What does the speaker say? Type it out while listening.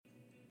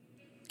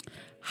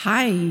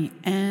Hi,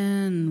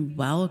 and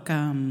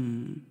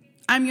welcome.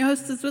 I'm your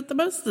hostess with the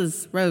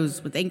mostest,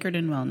 Rose with Anchored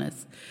in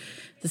Wellness.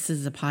 This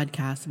is a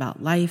podcast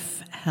about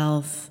life,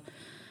 health,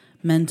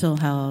 mental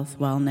health,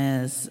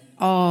 wellness,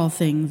 all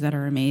things that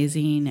are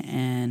amazing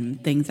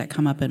and things that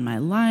come up in my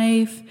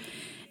life,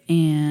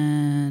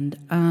 and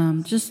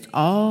just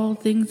all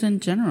things in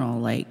general,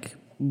 like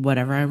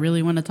whatever I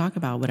really want to talk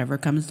about, whatever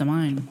comes to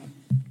mind.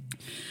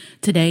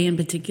 Today in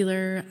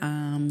particular,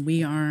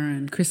 we are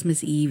on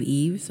Christmas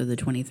Eve, so the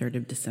 23rd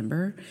of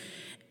December,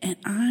 and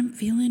I'm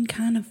feeling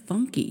kind of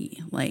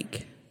funky.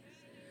 Like,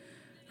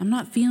 I'm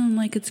not feeling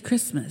like it's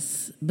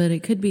Christmas, but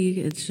it could be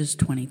it's just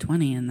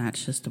 2020, and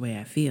that's just the way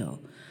I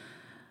feel.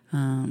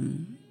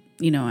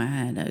 I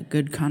had a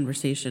good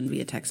conversation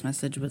via text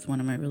message with one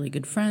of my really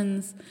good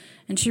friends,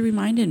 and she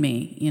reminded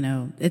me,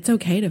 it's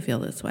okay to feel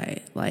this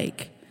way.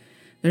 Like,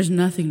 there's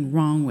nothing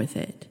wrong with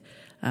it.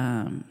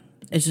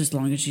 It's just as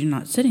long as you're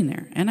not sitting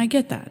there. And I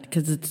get that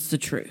because it's the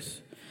truth.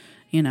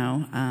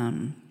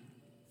 Life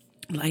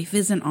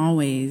isn't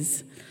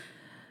always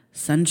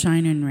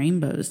sunshine and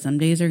rainbows. Some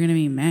days are going to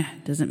be meh.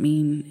 Doesn't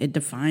mean it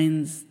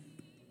defines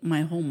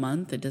my whole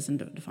month. It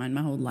doesn't define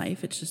my whole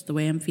life. It's just the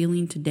way I'm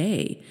feeling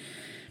today.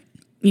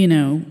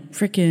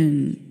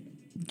 Freaking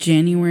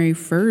January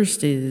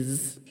 1st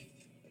is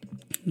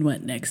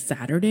next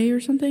Saturday or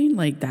something?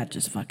 Like, that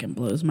just fucking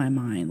blows my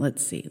mind.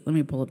 Let's see. Let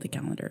me pull up the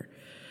calendar.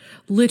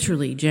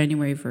 Literally,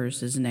 January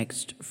 1st is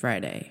next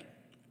Friday.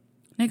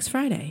 Next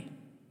Friday.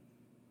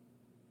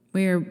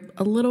 We're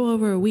a little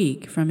over a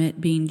week from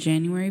it being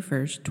January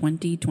 1st,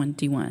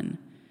 2021.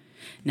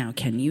 Now,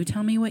 can you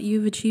tell me what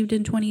you've achieved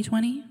in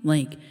 2020?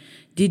 Like,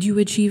 did you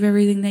achieve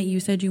everything that you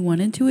said you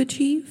wanted to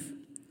achieve?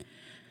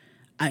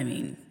 I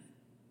mean,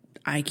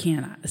 I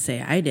can't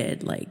say I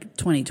did. Like,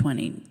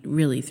 2020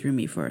 really threw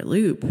me for a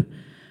loop.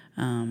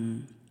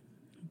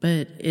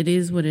 But it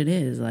is what it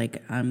is.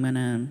 Like, I'm going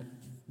to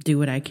do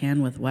what I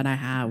can with what I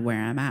have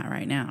where I'm at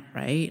right now,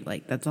 right?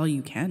 Like, that's all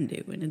you can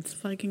do, and it's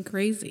fucking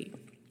crazy.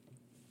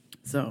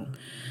 So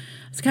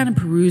I was kind of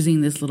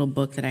perusing this little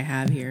book that I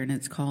have here, and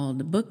it's called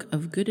The Book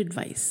of Good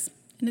Advice.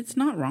 And it's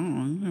not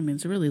wrong. I mean,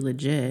 it's really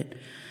legit.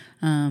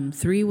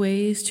 3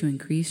 ways to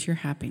increase your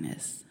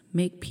happiness.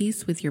 Make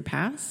peace with your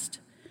past.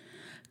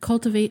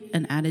 Cultivate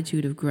an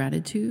attitude of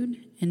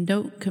gratitude. And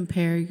don't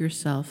compare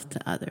yourself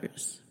to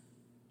others.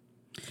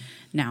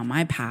 Now,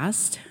 my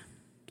past,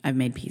 I've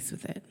made peace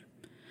with it.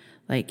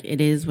 Like, it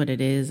is what it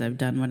is. I've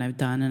done what I've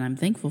done, and I'm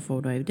thankful for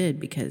what I did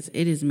because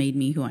it has made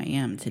me who I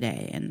am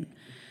today. And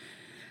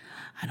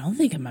I don't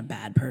think I'm a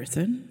bad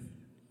person.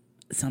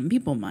 Some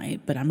people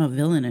might, but I'm a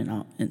villain in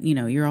all.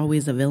 You're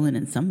always a villain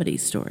in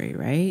somebody's story,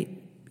 right?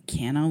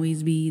 Can't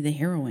always be the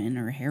heroine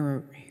or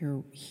hero,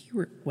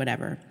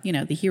 whatever.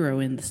 The hero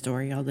in the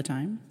story all the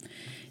time.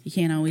 You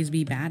can't always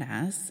be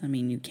badass. I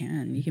mean, you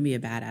can. You can be a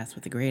badass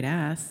with a great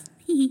ass.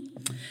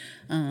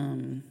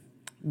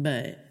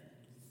 But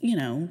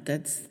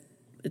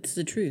it's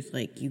the truth.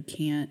 Like, you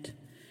can't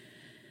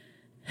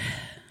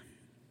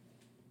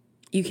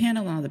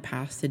allow the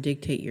past to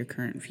dictate your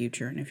current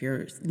future. And if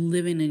you're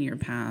living in your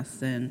past,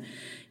 then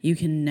you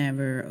can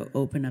never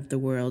open up the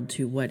world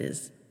to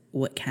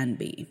what can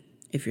be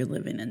if you're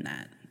living in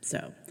that.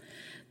 So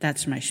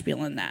that's my spiel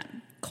on that.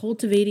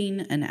 Cultivating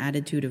an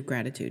attitude of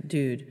gratitude.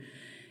 Dude,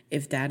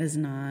 if that is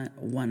not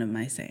one of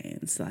my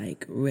sayings,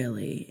 like,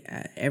 really,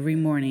 every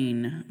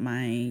morning,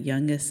 my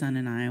youngest son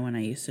and I, when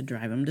I used to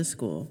drive him to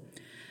school,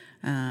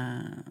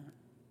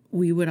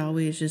 we would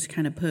always just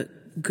kind of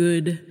put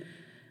good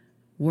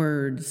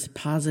words,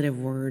 positive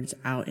words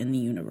out in the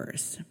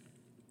universe.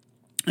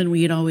 And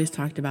we had always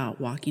talked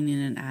about walking in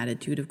an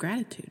attitude of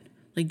gratitude,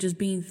 like just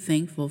being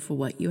thankful for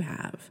what you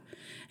have.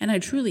 And I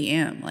truly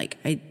am. Like,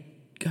 I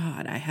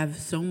have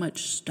so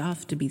much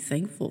stuff to be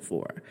thankful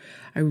for.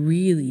 I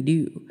really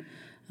do.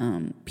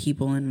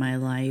 People in my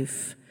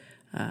life,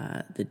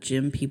 the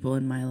gym people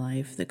in my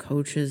life, the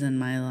coaches in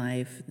my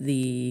life,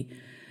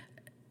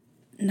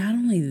 not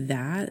only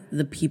that,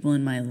 the people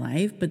in my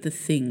life, but the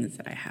things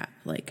that I have.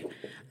 Like,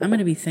 I'm going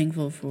to be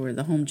thankful for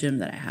the home gym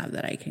that I have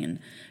that I can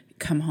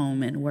come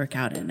home and work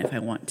out in if I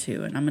want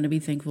to. And I'm going to be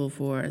thankful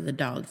for the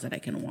dogs that I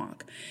can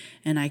walk.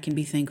 And I can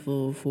be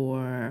thankful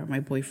for my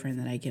boyfriend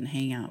that I can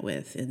hang out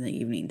with in the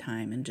evening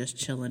time and just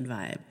chill and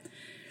vibe.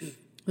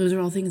 Those are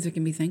all things I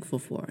can be thankful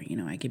for.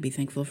 I could be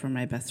thankful for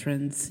my best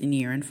friends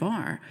near and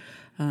far.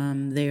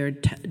 They are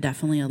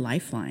definitely a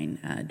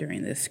lifeline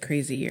during this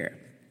crazy year.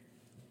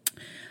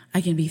 I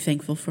can be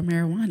thankful for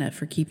marijuana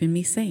for keeping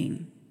me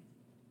sane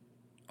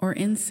or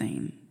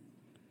insane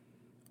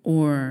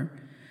or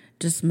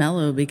just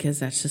mellow because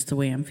that's just the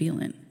way I'm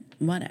feeling.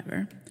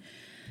 Whatever.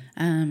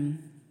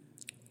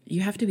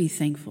 You have to be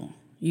thankful.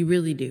 You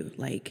really do.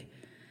 Like,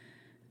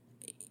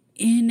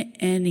 in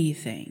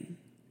anything.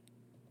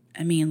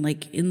 I mean,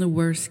 like, in the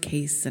worst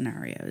case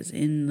scenarios,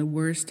 in the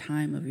worst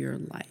time of your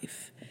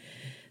life,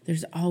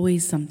 there's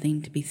always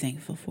something to be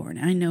thankful for. And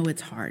I know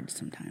it's hard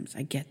sometimes.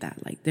 I get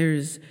that. Like,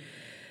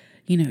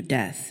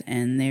 death,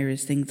 and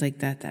there's things like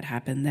that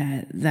happen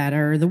that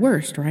are the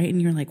worst, right?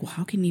 And you're like, well,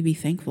 how can you be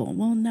thankful?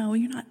 Well, no,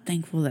 you're not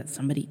thankful that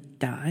somebody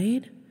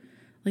died.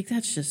 Like,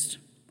 that's just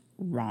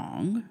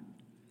wrong.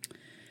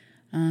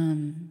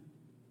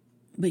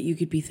 But you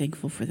could be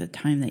thankful for the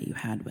time that you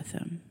had with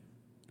them.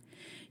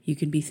 You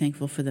can be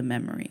thankful for the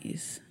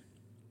memories.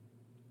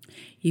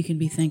 You can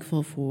be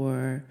thankful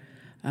for,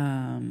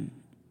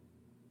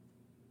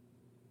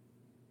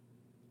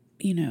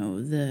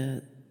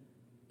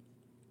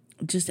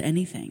 just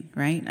anything,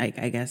 right?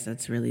 I guess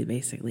that's really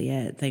basically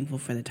it. Thankful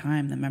for the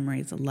time, the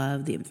memories, the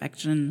love, the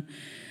affection,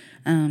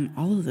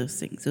 all of those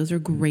things. Those are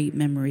great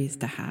memories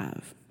to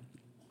have.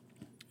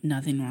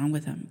 Nothing wrong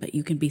with them, but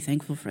you can be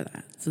thankful for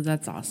that. So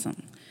that's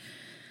awesome.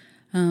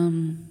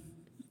 And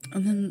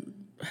then,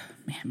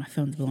 man, my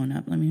phone's blowing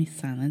up. Let me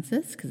silence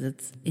this because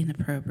it's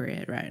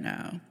inappropriate right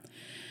now.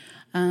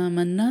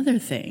 Another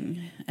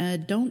thing,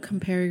 don't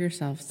compare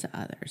yourselves to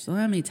others. So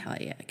let me tell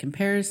you,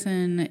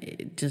 comparison,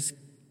 it just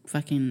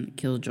fucking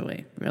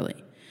killjoy,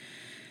 really.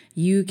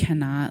 You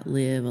cannot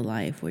live a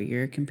life where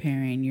you're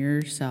comparing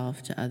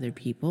yourself to other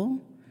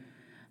people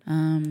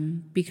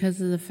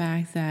because of the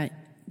fact that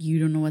you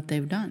don't know what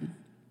they've done.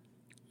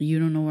 You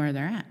don't know where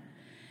they're at.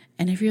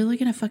 And if you're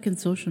looking at fucking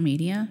social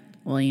media,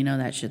 well,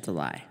 that shit's a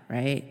lie,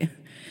 right?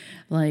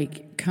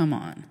 Like, come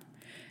on.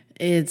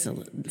 It's a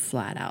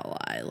flat out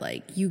lie.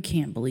 Like, you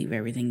can't believe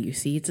everything you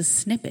see. It's a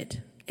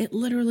snippet. It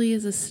literally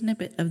is a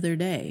snippet of their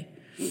day.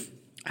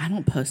 I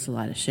don't post a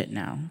lot of shit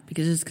now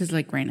because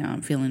like right now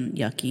I'm feeling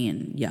yucky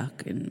and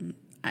yuck and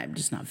I'm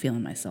just not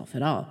feeling myself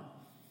at all.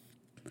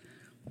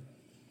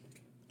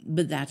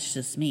 But that's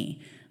just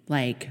me.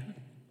 Like,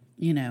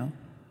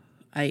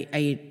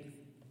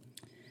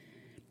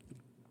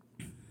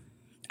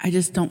 I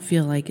just don't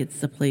feel like it's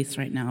the place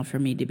right now for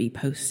me to be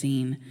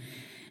posting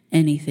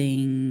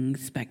anything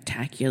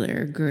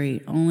spectacular,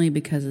 great, only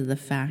because of the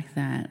fact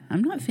that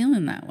I'm not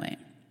feeling that way.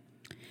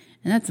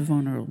 And that's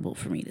vulnerable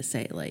for me to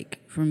say. Like,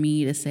 for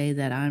me to say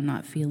that I'm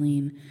not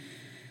feeling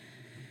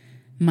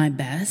my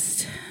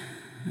best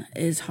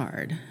is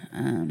hard.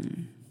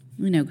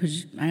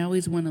 Because I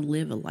always want to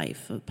live a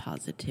life of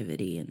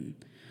positivity and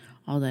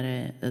all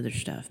that other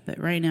stuff. But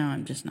right now,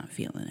 I'm just not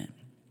feeling it.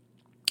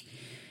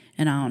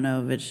 And I don't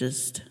know if it's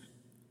just,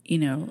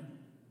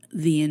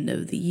 the end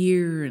of the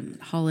year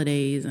and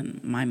holidays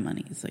and my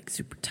money is like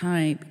super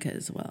tight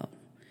because, well,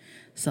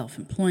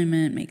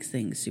 self-employment makes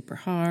things super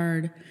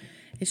hard.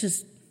 It's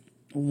just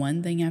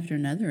one thing after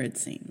another, it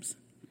seems.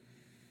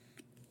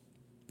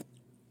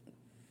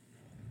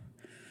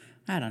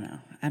 I don't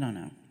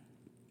know.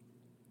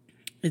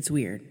 It's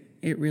weird.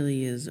 It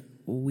really is a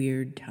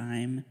weird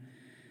time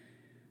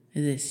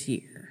this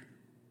year.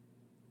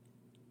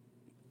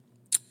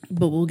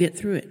 But we'll get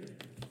through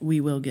it.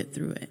 We will get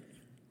through it.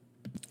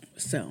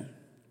 So,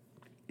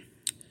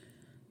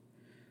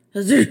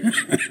 those are,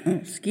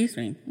 excuse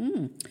me.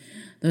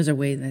 Those are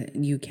ways that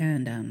you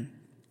can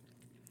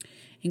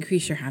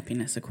increase your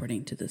happiness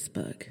according to this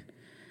book.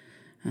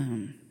 I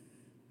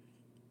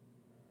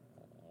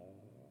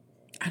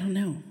don't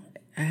know.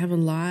 I have a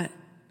lot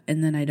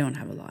and then I don't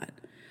have a lot.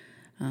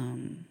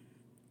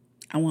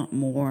 I want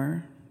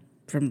more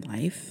from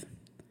life.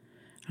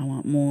 I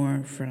want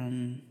more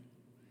from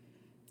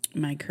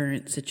my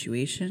current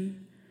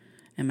situation,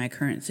 and my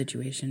current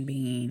situation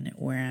being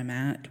where I'm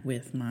at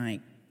with my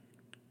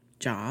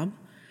job,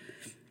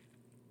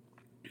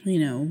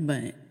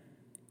 but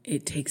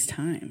it takes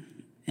time,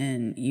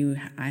 and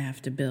I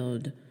have to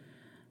build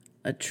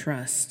a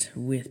trust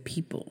with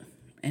people,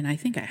 and I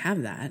think I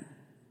have that,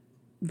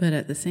 but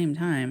at the same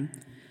time,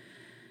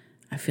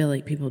 I feel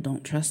like people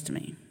don't trust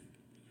me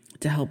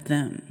to help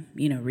them,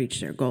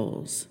 reach their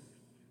goals.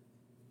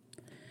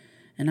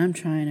 And I'm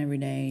trying every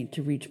day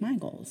to reach my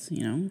goals,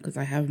 because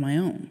I have my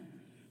own.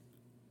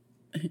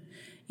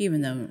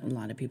 Even though a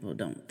lot of people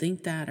don't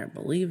think that or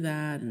believe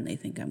that, and they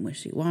think I'm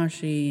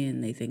wishy-washy,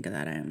 and they think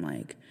that I'm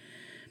like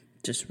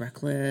just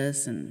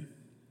reckless,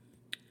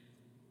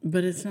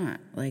 but it's not.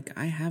 Like,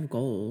 I have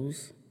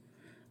goals.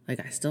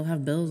 Like, I still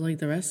have bills like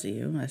the rest of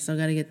you. I still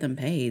got to get them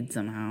paid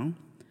somehow.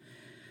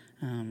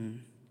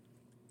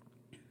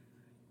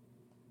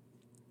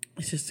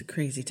 It's just a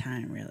crazy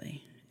time,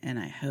 really. And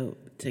I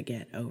hope to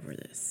get over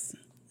this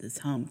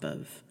hump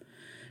of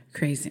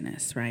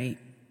craziness, right?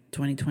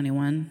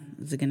 2021,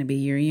 is it going to be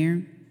your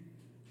year?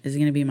 Is it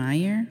going to be my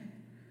year?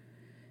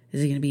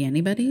 Is it going to be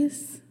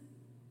anybody's?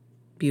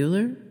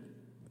 Bueller?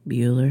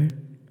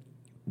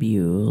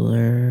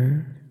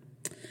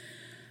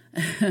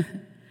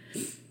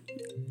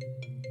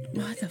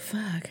 What the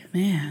fuck?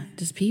 Man,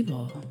 just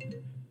people.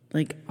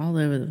 Like, all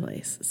over the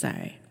place.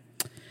 Sorry.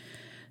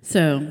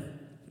 So,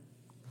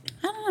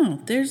 I don't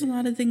know. There's a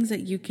lot of things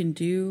that you can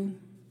do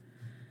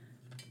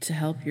to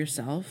help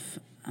yourself.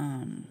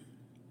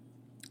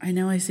 I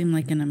know I seem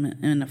like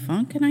in a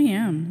funk, and I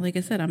am. Like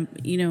I said,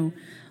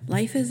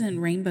 life isn't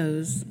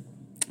rainbows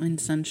and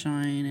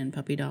sunshine and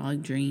puppy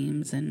dog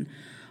dreams and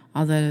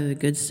all that other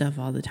good stuff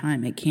all the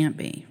time. It can't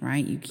be,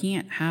 right? You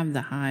can't have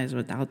the highs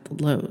without the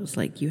lows.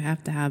 Like, you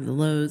have to have the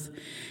lows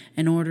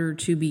in order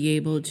to be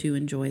able to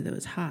enjoy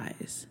those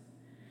highs.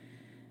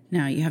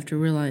 Now, you have to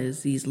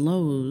realize these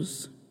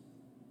lows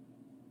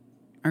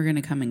are going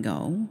to come and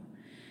go.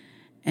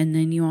 And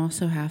then you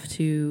also have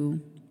to,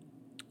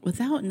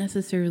 without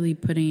necessarily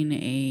putting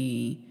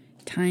a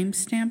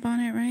timestamp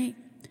on it, right?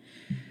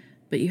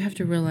 But you have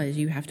to realize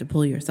you have to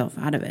pull yourself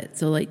out of it.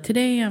 So, like,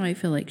 today I might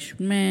feel like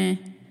meh,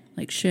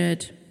 like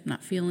shit,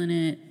 not feeling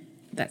it.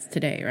 That's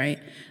today, right?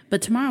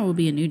 But tomorrow will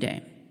be a new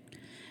day.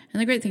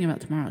 And the great thing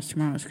about tomorrow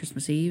is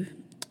Christmas Eve.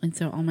 And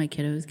so all my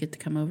kiddos get to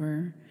come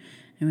over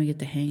and we get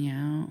to hang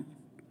out.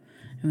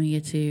 And we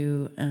get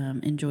to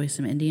enjoy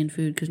some Indian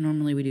food, because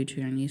normally we do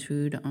Chinese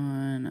food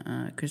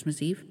on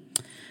Christmas Eve.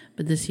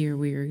 But this year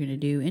we are going to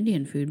do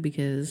Indian food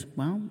because,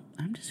 well,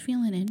 I'm just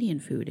feeling Indian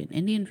food. And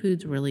Indian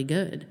food's really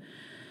good.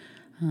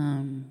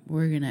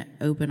 We're going to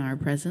open our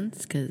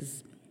presents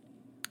because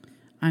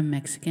I'm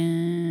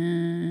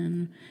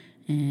Mexican.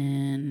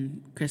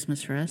 And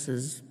Christmas for us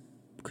is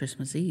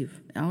Christmas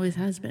Eve. It always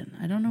has been.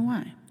 I don't know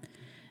why.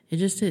 It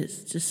just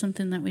is. It's just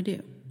something that we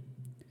do.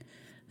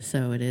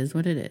 So it is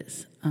what it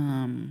is.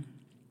 And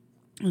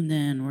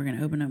then we're going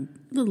to open up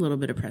a little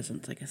bit of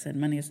presents. Like I said,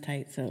 money is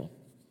tight, so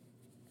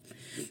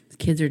the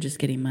kids are just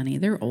getting money.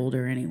 They're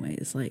older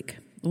anyways. Like,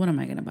 what am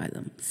I going to buy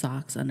them?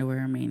 Socks,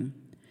 underwear. I mean,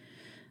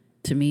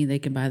 to me, they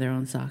can buy their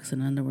own socks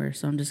and underwear.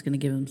 So I'm just going to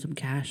give them some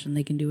cash and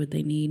they can do what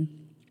they need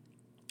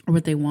or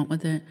what they want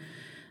with it.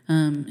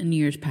 In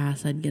years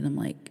past, I'd get them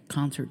like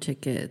concert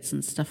tickets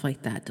and stuff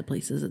like that to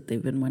places that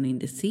they've been wanting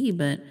to see.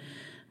 But,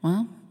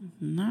 well,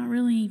 not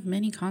really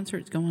many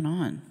concerts going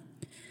on.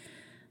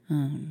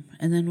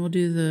 And then we'll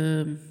do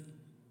the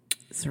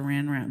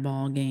Saran Wrap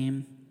ball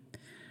game.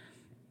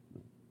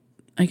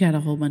 I got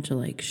a whole bunch of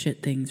like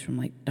shit things from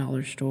like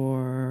Dollar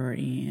Store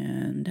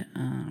and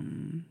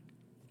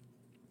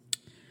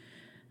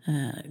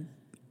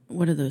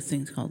what are those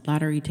things called?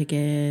 Lottery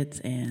tickets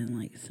and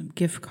like some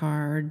gift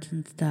cards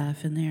and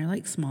stuff in there,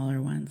 like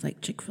smaller ones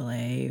like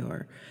Chick-fil-A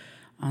or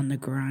On the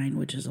Grind,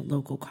 which is a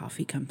local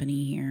coffee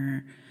company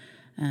here.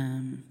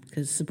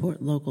 Because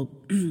support local,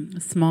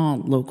 small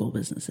local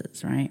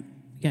businesses, right?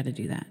 You got to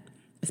do that,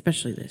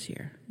 especially this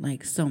year.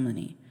 Like so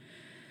many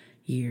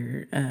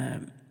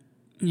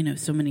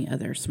so many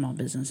other small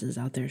businesses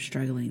out there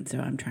struggling. So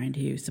I'm trying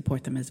to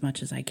support them as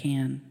much as I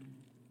can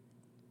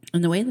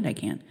in the way that I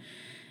can.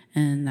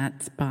 And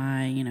that's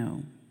by,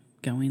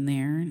 going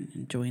there and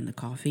enjoying the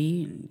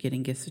coffee and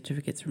getting gift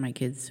certificates for my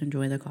kids to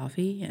enjoy the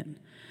coffee. And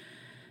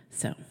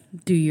so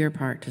do your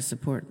part to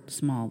support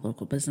small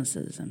local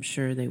businesses. I'm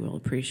sure they will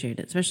appreciate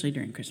it, especially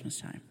during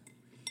Christmas time.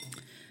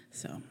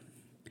 So,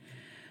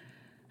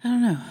 I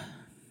don't know.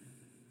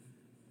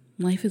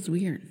 Life is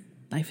weird.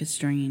 Life is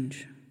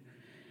strange.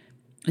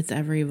 It's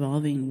ever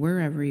evolving. We're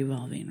ever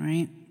evolving,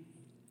 right?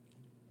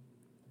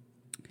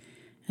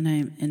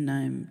 And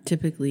I'm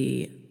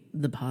typically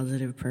the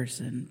positive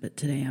person, but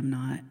today I'm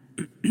not.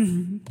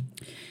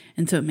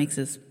 And so it makes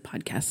this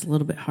podcast a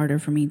little bit harder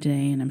for me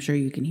today, and I'm sure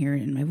you can hear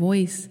it in my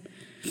voice.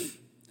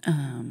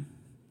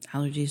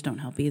 Allergies don't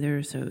help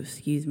either, so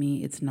excuse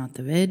me, it's not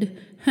the vid.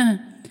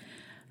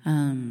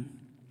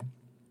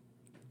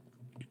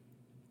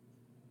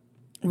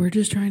 We're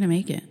just trying to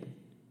make it.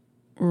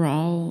 We're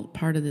all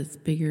part of this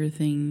bigger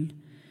thing,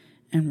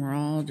 and we're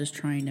all just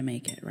trying to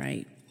make it,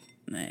 right?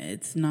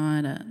 It's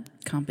not a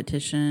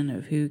competition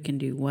of who can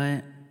do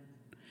what.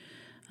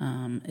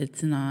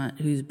 It's not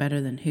who's better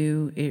than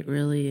who. It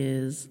really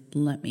is,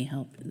 let me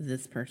help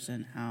this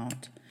person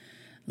out.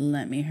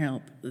 Let me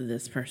help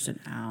this person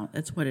out.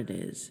 That's what it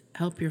is.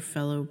 Help your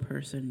fellow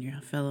person,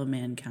 your fellow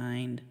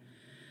mankind.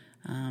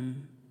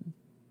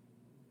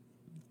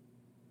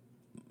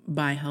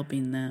 By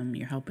helping them,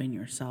 you're helping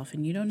yourself,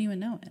 and you don't even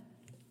know it.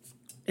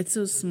 It's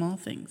those small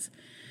things.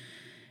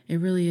 It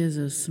really is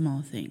those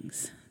small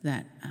things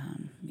that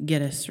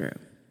get us through.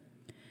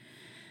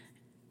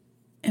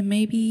 And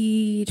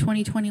maybe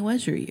 2020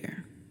 was your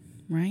year,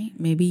 right?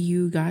 Maybe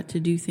you got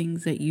to do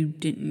things that you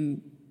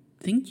didn't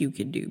think you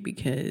could do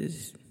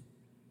because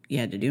you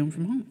had to do them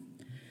from home.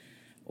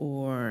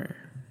 Or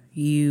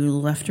you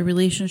left a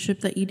relationship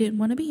that you didn't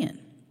want to be in.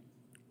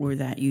 Or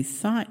that you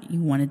thought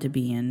you wanted to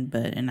be in,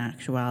 but in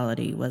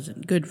actuality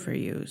wasn't good for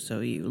you,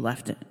 so you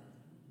left it.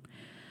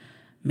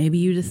 Maybe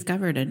you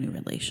discovered a new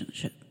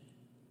relationship.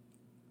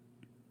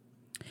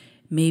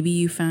 Maybe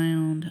you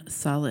found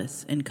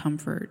solace and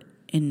comfort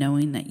in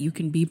knowing that you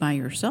can be by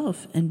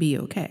yourself and be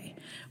okay,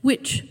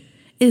 which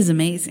is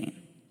amazing.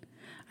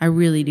 I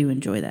really do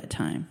enjoy that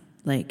time.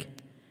 Like,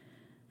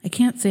 I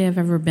can't say I've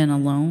ever been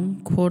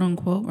alone, quote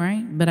unquote,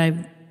 right? But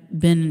I've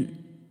been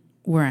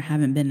where I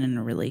haven't been in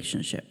a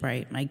relationship,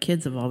 right? My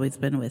kids have always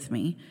been with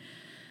me.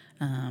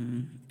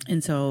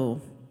 And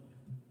so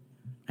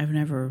I've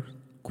never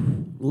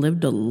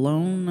lived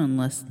alone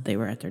unless they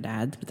were at their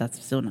dad's, but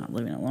that's still not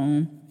living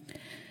alone.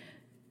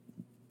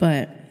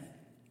 But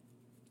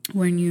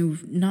when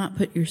you've not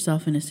put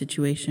yourself in a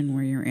situation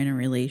where you're in a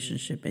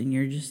relationship and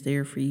you're just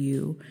there for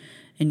you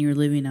and you're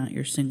living out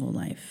your single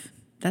life.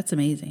 That's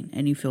amazing.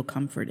 And you feel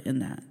comfort in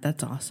that.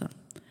 That's awesome.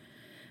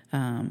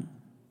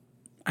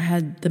 I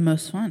had the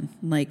most fun.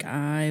 Like,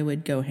 I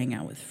would go hang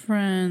out with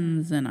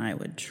friends and I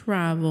would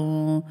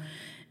travel,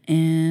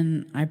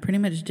 and I pretty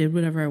much did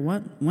whatever I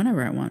want,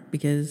 whenever I want,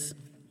 because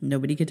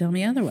nobody could tell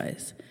me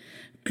otherwise.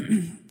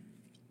 And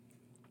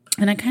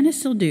I kind of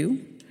still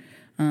do,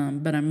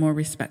 but I'm more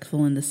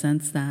respectful in the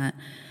sense that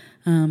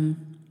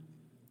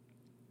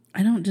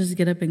I don't just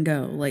get up and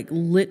go. Like,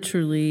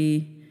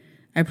 literally,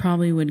 I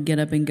probably would get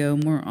up and go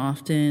more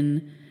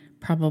often,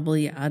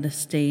 probably out of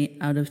state,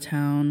 out of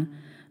town,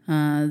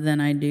 than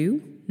I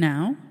do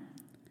now,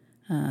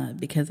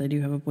 because I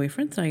do have a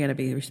boyfriend, so I got to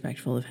be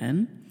respectful of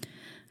him.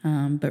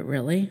 But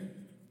really,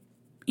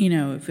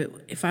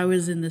 if I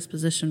was in this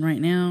position right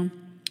now,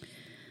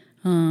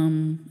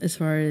 as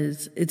far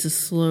as it's a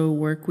slow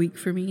work week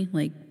for me,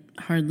 like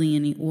hardly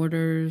any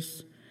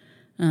orders,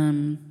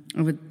 I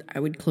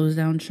would close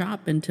down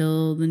shop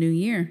until the new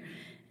year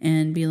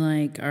and be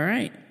like, all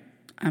right,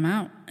 I'm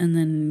out, and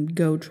then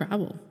go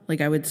travel. Like,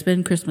 I would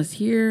spend Christmas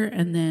here,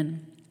 and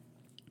then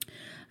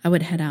I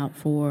would head out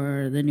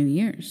for the New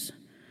Year's.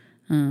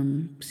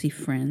 See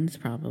friends,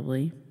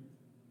 probably.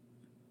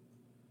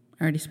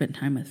 I already spent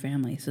time with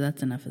family, so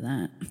that's enough of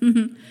that.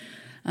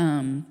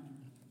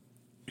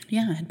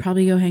 Yeah, I'd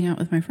probably go hang out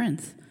with my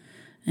friends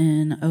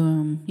and,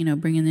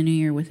 bring in the new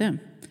year with them.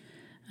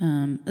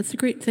 That's the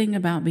great thing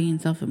about being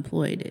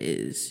self-employed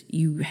is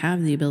you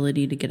have the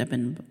ability to get up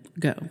and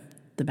go.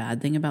 The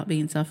bad thing about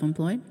being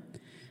self-employed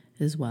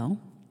is, well,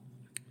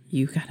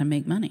 you got to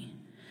make money,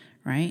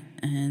 right?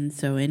 And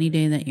so any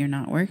day that you're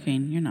not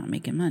working, you're not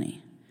making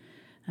money.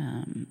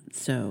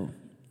 So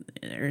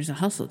there's a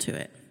hustle to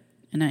it.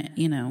 And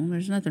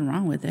there's nothing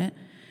wrong with it.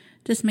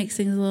 Just makes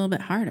things a little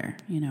bit harder.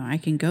 I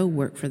can go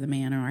work for the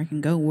man, or I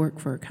can go work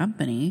for a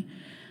company.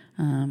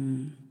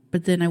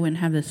 But then I wouldn't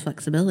have this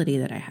flexibility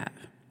that I have.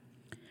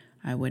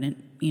 I wouldn't,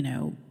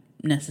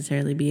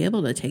 necessarily be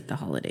able to take the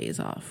holidays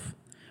off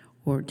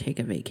or take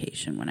a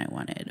vacation when I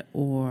wanted,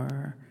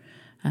 or,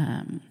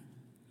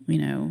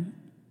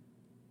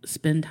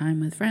 spend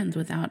time with friends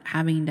without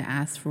having to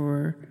ask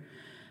for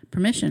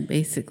permission,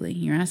 basically.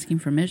 You're asking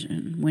for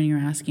permission when you're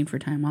asking for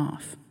time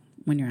off,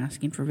 when you're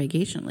asking for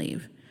vacation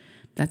leave.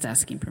 That's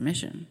asking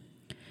permission,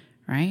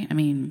 right? I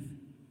mean,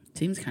 it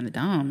seems kind of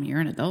dumb. You're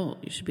an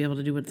adult. You should be able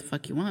to do what the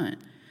fuck you want,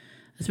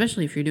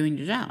 especially if you're doing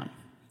your job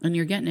and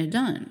you're getting it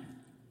done.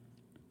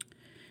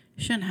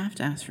 You shouldn't have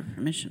to ask for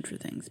permission for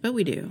things, but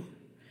we do.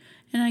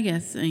 And I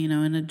guess, in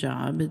a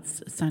job,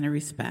 it's a sign of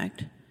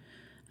respect.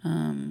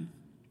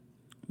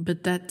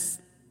 But that's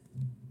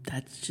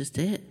just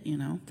it,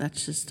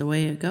 That's just the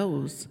way it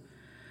goes.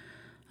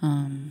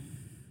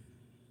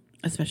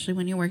 Especially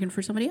when you're working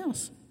for somebody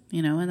else,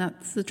 and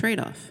that's the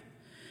trade-off.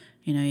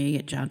 You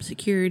get job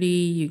security,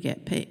 you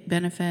get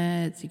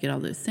benefits, you get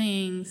all those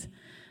things.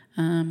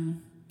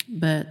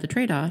 But the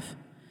trade-off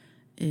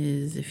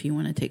is if you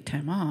want to take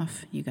time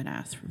off, you got to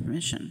ask for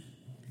permission.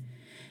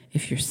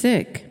 If you're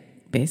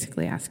sick,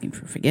 basically asking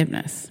for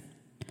forgiveness.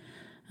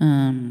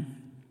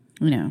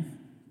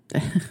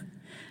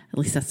 At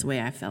least that's the way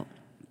I felt.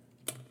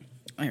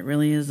 It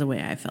really is the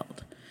way I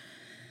felt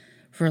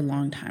for a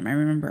long time. I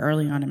remember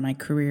early on in my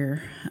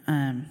career,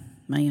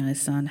 my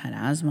youngest son had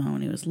asthma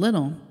when he was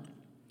little.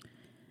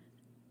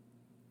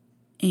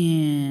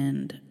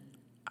 And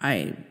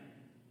I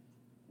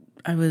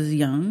was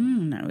young,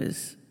 and I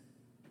was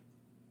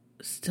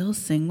still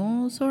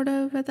single, sort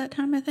of, at that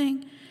time, I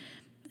think.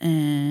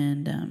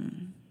 And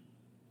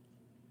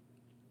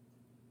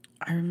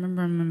I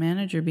remember my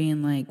manager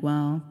being like,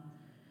 well,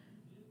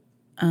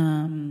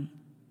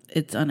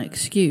 it's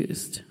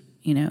unexcused,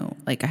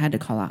 like I had to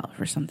call out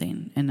for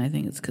something. And I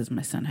think it's because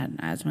my son had an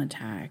asthma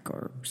attack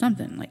or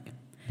something,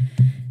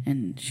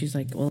 and she's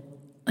like, well,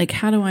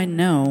 how do I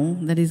know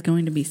that he's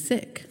going to be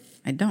sick?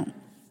 I don't.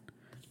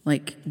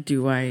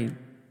 Do I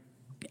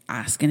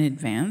ask in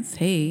advance,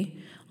 hey,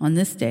 on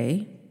this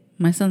day,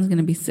 my son's going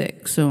to be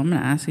sick, so I'm going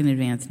to ask in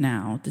advance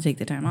now to take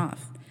the time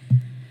off.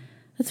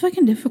 That's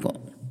fucking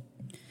difficult.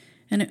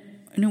 And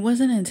it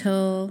wasn't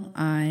until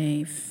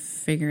I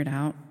figured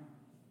out,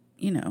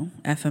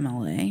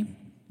 FMLA,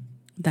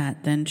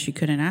 that then she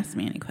couldn't ask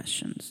me any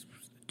questions.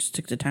 Just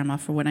took the time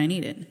off for what I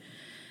needed.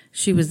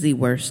 She was the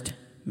worst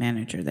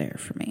manager there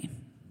for me.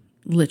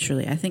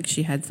 Literally, I think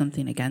she had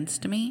something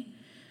against me.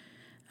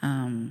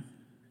 I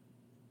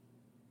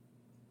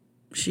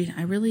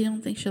really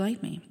don't think she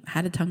liked me. I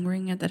had a tongue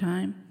ring at the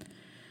time.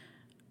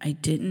 I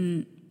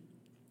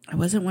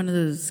wasn't one of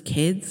those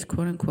kids,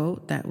 quote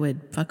unquote, that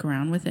would fuck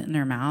around with it in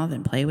their mouth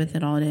and play with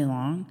it all day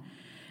long.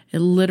 It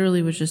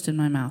literally was just in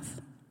my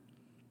mouth.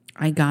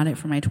 I got it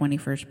for my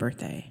 21st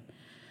birthday.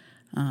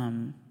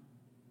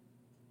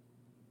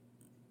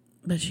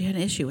 But she had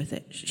an issue with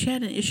it. She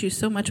had an issue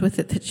so much with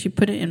it that she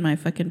put it in my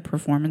fucking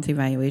performance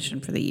evaluation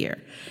for the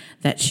year,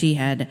 that she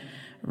had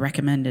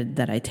recommended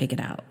that I take it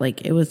out.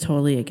 It was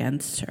totally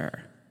against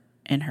her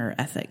and her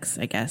ethics,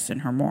 I guess,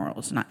 and her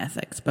morals. Not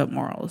ethics, but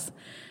morals.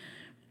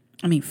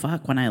 I mean,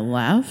 fuck, when I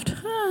left,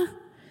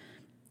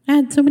 I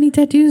had so many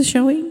tattoos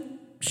showing.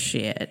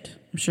 Shit.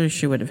 I'm sure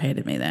she would have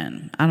hated me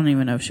then. I don't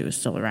even know if she was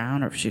still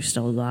around or if she was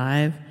still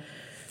alive.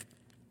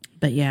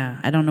 But yeah,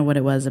 I don't know what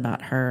it was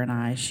about her and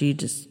I. She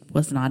just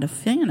was not a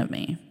fan of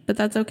me. But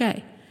that's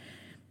okay.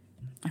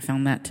 I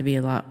found that to be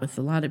a lot with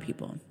a lot of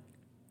people.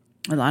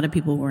 A lot of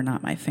people were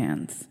not my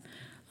fans.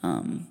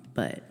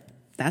 But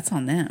that's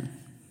on them,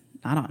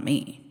 not on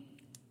me.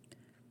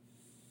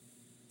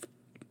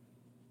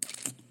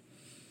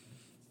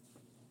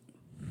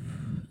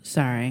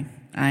 Sorry,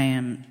 I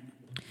am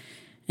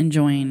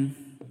enjoying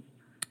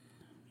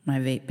my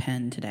vape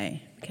pen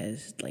today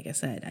because, like I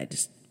said, I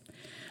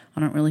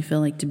don't really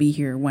feel like to be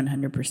here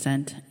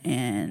 100%,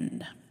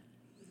 and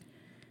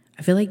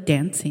I feel like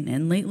dancing,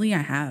 and lately I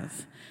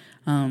have.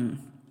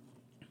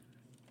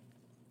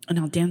 And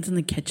I'll dance in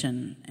the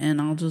kitchen,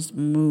 and I'll just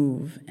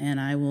move, and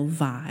I will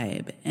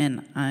vibe,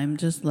 and I'm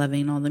just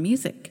loving all the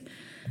music.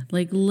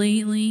 Like,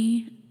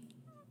 lately,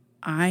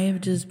 I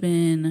have just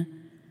been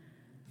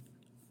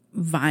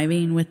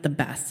vibing with the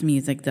best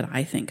music that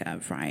I think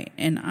of, right?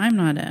 And I'm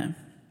not a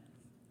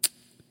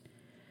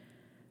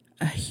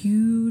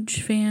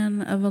huge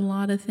fan of a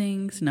lot of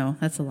things. No,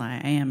 that's a lie.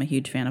 I am a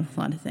huge fan of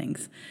a lot of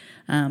things.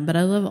 But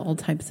I love all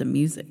types of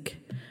music.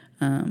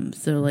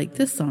 So, like,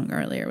 this song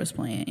earlier was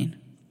playing.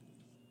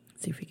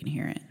 See if we can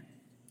hear it.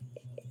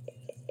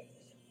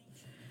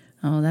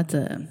 Oh, that's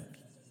a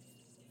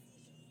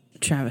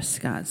Travis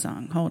Scott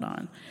song. Hold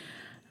on.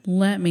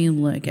 Let me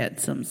look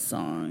at some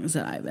songs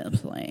that I've been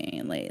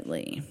playing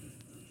lately.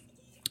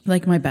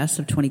 Like, my best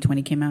of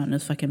 2020 came out and it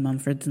was fucking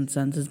Mumford &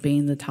 Sons as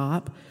being the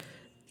top.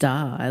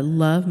 Duh, I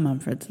love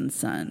Mumford &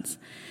 Sons.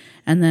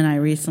 And then I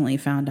recently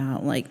found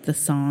out, like, the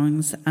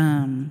songs,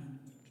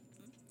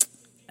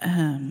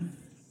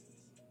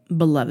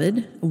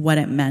 Beloved, what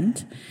it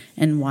meant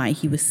and why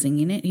he was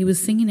singing it. He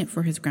was singing it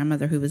for his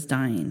grandmother who was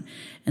dying.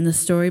 And the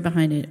story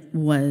behind it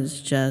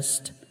was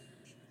just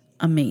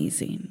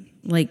amazing.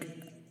 Like,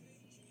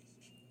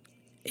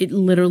 it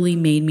literally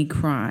made me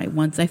cry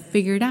once I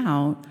figured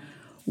out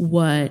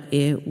what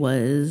it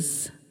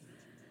was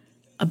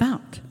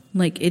about.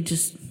 Like,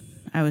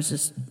 I was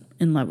just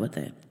in love with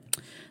it.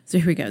 So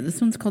here we go.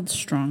 This one's called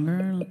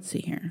Stronger. Let's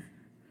see here.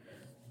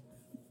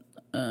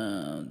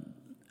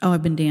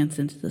 I've been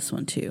dancing to this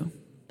one too.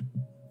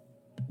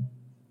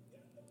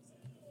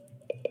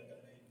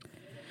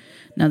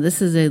 Now,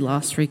 this is a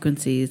Lost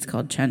Frequency. It's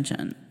called Chen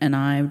Chen. And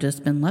I've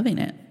just been loving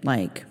it.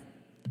 Like,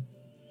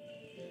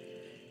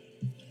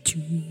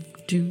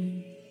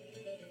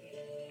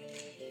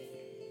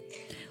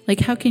 like,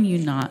 how can you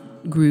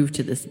not groove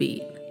to this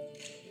beat?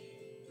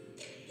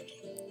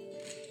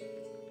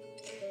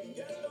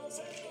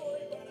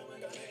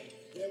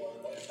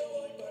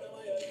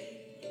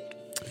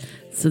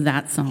 So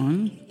that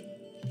song,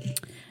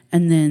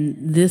 and then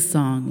this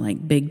song,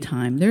 like, big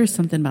time. There's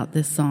something about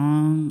this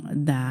song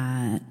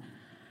that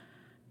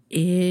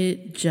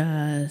it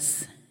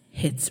just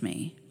hits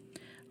me.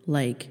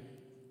 Like,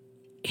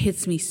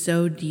 hits me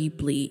so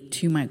deeply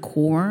to my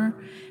core.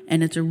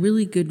 And it's a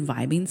really good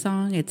vibing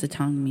song. It's a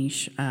Tong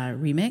Mish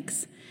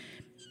remix.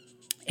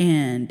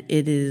 And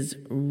it is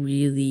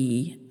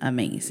really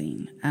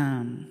amazing.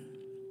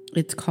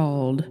 It's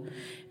called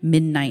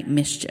Midnight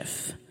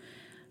Mischief.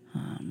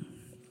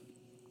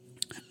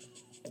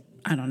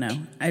 I don't know.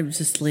 I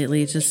just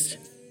lately, it just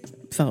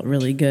felt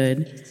really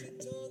good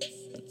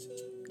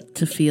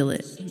to feel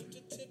it.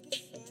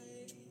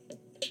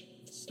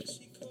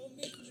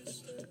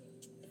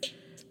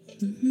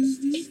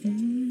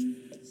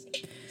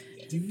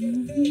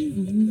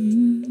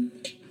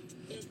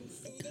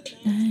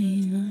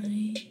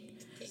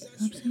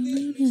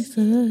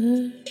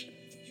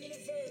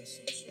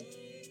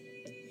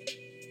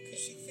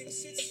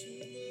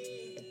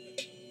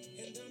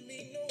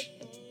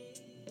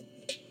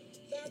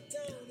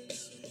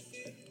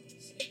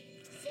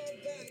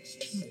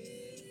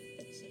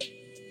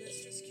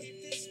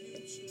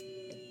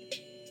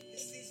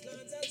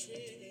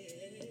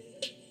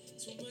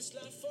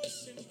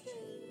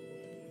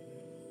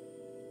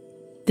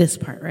 This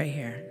part right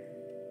here.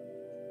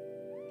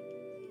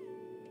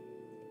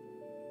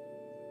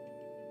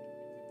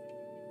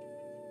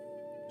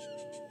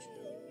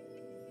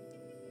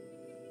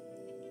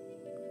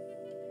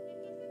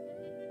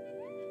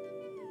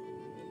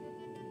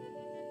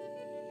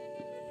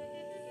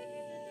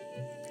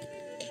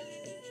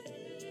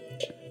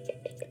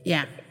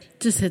 Yeah,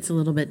 just hits a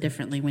little bit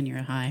differently when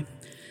you're high.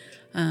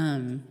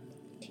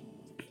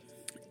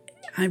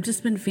 I've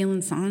just been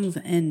feeling songs,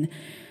 and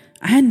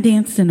I hadn't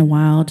danced in a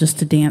while, just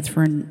to dance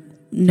for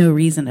no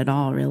reason at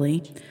all,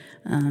 really.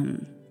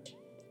 And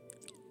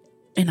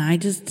I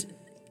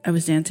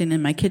was dancing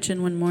in my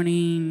kitchen one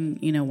morning,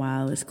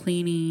 while I was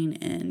cleaning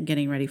and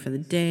getting ready for the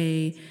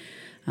day,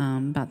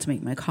 about to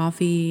make my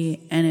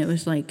coffee. And it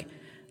was like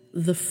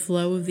the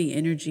flow of the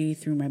energy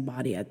through my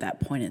body at that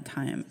point in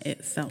time.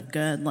 It felt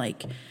good.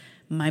 Like,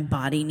 my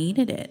body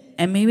needed it.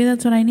 And maybe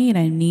that's what I need.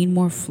 I need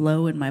more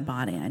flow in my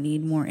body. I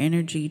need more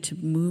energy to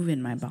move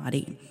in my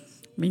body.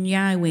 I mean,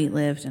 yeah, I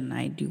weightlift and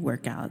I do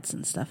workouts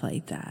and stuff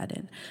like that.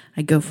 And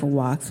I go for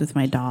walks with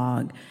my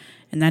dog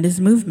And that is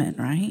movement,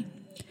 right?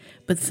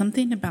 But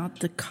something about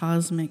the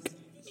cosmic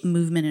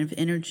movement of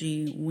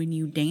energy when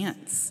you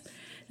dance,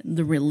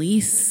 the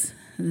release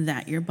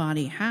that your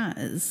body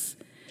has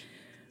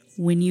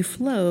when you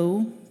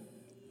flow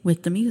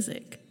with the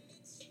music.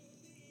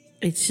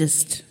 It's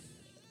just,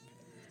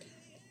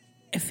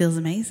 it feels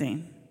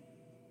amazing.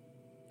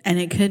 And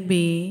it could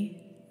be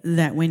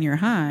that when you're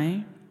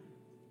high,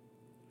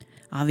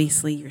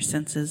 obviously your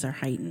senses are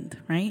heightened,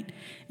 right?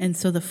 And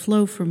so the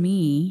flow for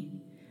me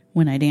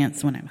when I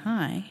dance when I'm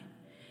high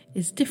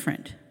is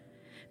different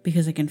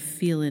because I can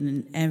feel it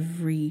in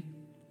every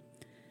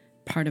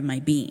part of my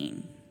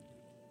being.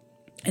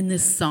 And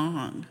this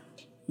song,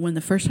 when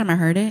the first time I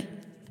heard it,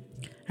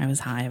 I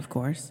was high, of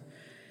course,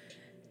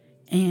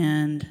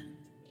 and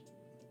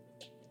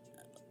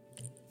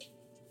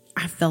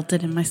I felt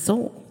it in my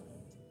soul.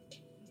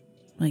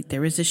 Like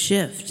there was a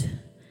shift,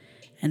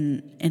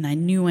 and I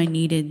knew I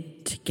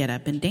needed to get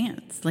up and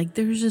dance. Like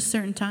there's just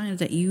certain times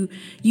that you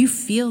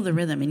feel the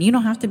rhythm, and you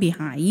don't have to be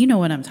high. You know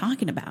what I'm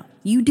talking about.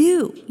 You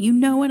do. You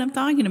know what I'm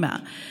talking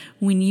about.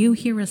 When you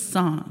hear a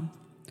song,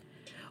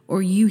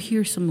 or you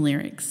hear some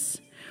lyrics,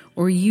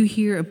 or you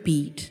hear a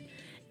beat,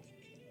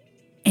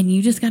 and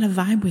you just got to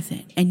vibe with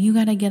it, and you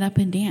got to get up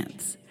and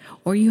dance,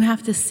 or you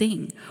have to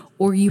sing,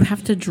 or you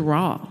have to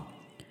draw,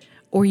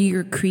 or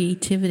your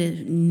creativity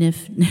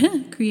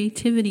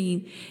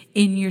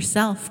in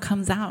yourself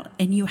comes out,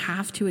 and you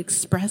have to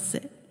express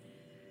it.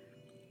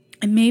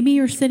 And maybe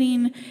you're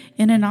sitting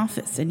in an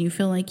office, and you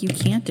feel like you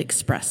can't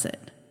express it.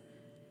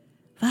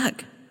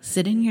 Fuck,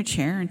 sit in your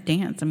chair and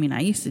dance. I mean, I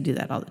used to do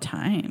that all the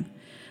time.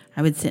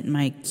 I would sit in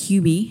my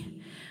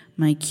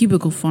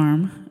cubicle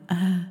farm,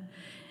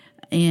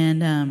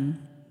 and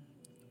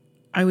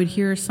I would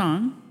hear a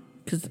song,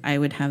 because I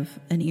would have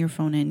an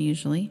earphone in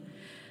usually,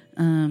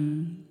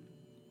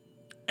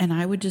 and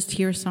I would just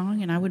hear a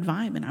song, and I would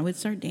vibe, and I would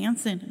start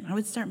dancing, and I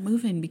would start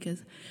moving,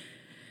 because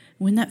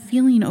when that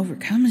feeling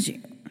overcomes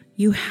you,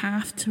 you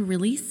have to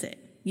release it.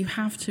 You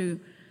have to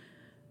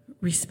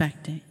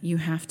respect it. You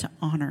have to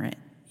honor it.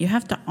 You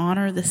have to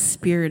honor the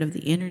spirit of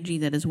the energy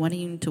that is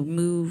wanting to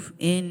move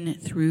in,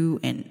 through,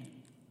 and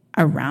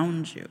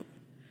around you.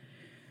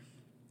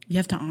 You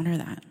have to honor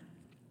that.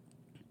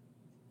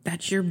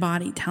 That's your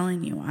body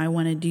telling you, I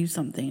want to do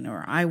something,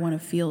 or I want to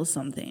feel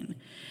something.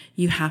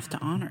 You have to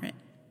honor it.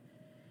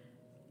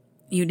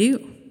 You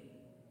do.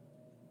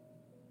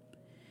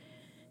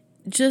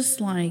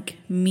 Just like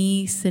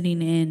me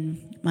sitting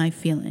in my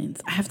feelings,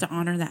 I have to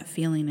honor that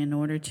feeling in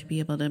order to be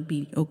able to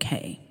be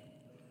okay.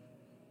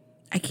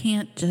 I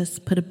can't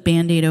just put a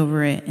Band-Aid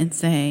over it and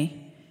say,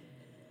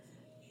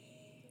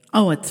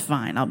 oh, it's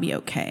fine, I'll be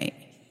okay.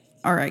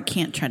 Or I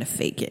can't try to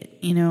fake it,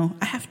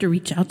 I have to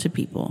reach out to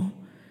people.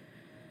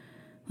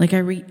 Like I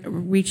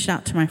reached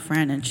out to my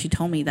friend, and she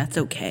told me that's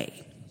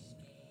okay.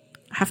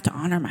 I have to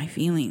honor my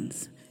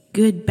feelings,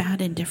 good,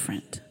 bad, and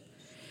different.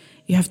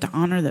 You have to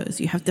honor those.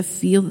 You have to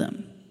feel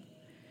them.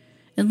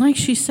 And like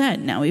she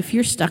said, now if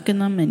you're stuck in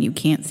them and you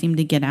can't seem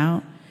to get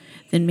out,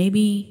 then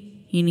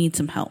maybe you need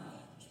some help.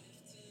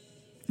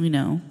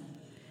 And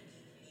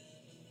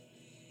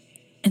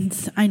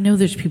I know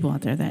there's people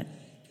out there that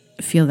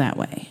feel that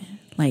way.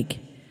 Like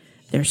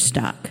they're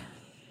stuck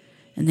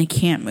and they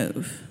can't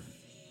move.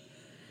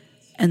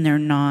 And they're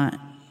not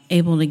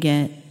able to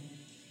get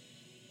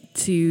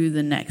to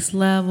the next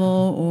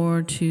level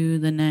or to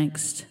the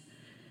next.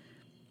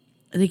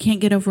 They can't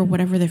get over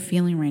whatever they're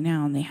feeling right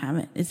now, and they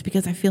haven't. It's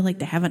because I feel like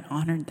they haven't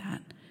honored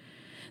that.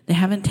 They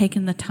haven't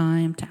taken the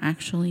time to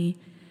actually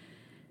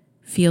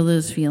feel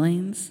those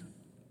feelings,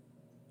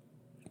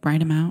 write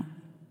them out,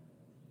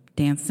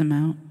 dance them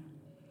out,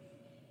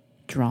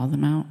 draw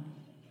them out,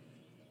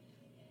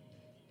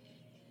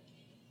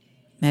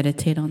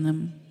 meditate on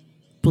them,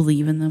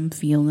 believe in them,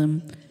 feel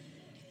them.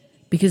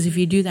 Because if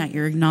you do that,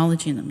 you're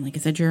acknowledging them. Like I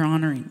said, you're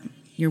honoring them.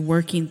 You're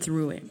working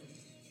through it.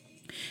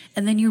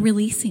 And then you're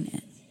releasing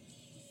it.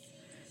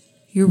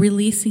 You're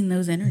releasing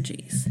those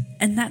energies.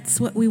 And that's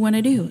what we want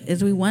to do,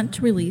 is we want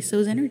to release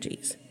those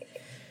energies.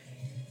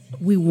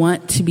 We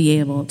want to be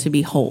able to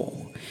be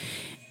whole.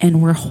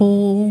 And we're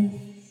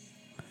whole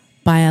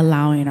by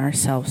allowing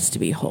ourselves to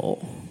be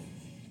whole.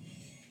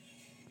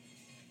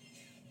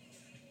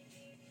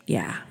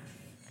 Yeah.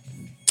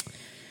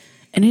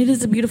 And it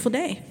is a beautiful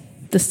day.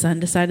 The sun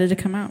decided to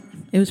come out.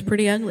 It was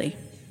pretty ugly.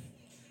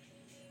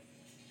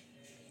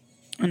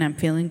 And I'm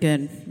feeling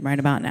good right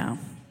about now.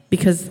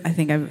 Because I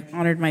think I've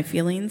honored my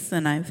feelings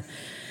and I've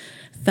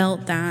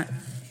felt that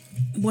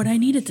what I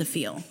needed to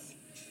feel.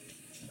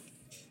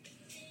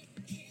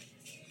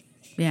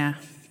 Yeah,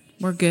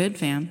 we're good,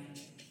 fam.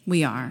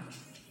 We are.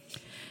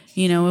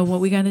 And what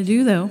we got to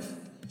do, though,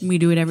 we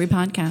do it every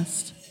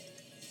podcast.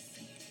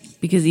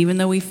 Because even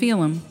though we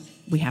feel them,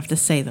 we have to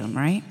say them,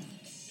 right?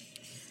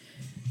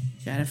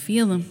 Got to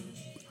feel them.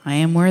 I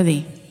am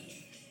worthy.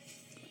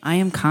 I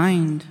am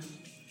kind.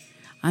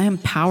 I am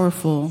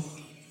powerful.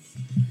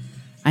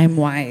 I am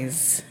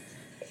wise.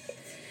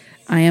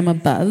 I am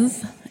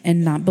above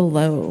and not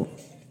below.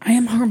 I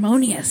am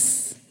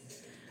harmonious.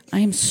 I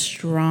am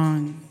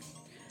strong.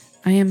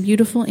 I am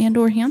beautiful and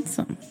or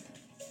handsome.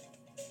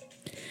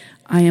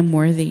 I am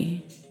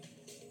worthy.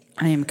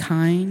 I am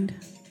kind.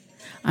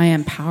 I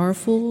am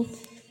powerful.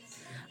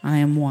 I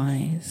am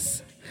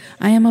wise.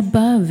 I am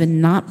above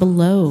and not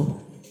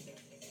below.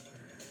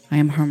 I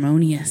am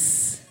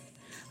harmonious.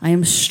 I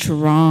am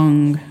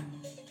strong.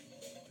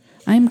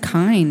 I am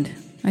kind.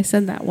 I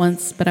said that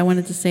once, but I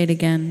wanted to say it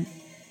again.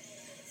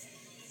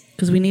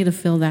 Because we need to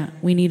feel that.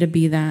 We need to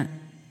be that.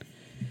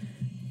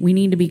 We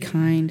need to be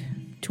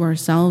kind to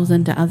ourselves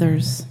and to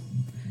others.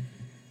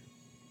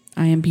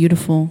 I am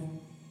beautiful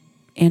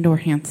and or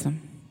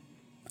handsome.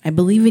 I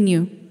believe in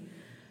you.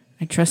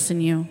 I trust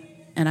in you.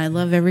 And I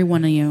love every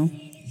one of you.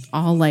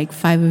 All like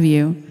 5 of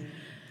you.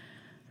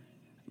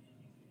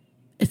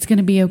 It's going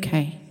to be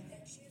okay.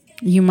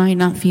 You might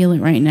not feel it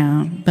right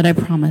now, but I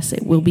promise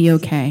it will be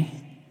okay.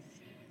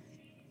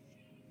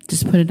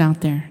 Just put it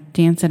out there.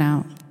 Dance it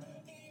out.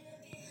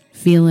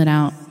 Feel it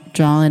out.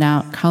 Draw it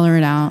out. Color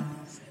it out.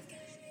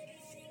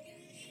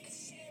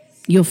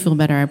 You'll feel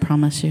better, I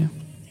promise you.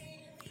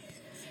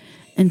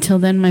 Until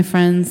then, my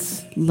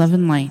friends, love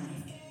and light.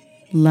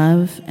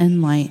 Love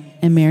and light,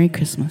 and Merry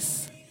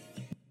Christmas.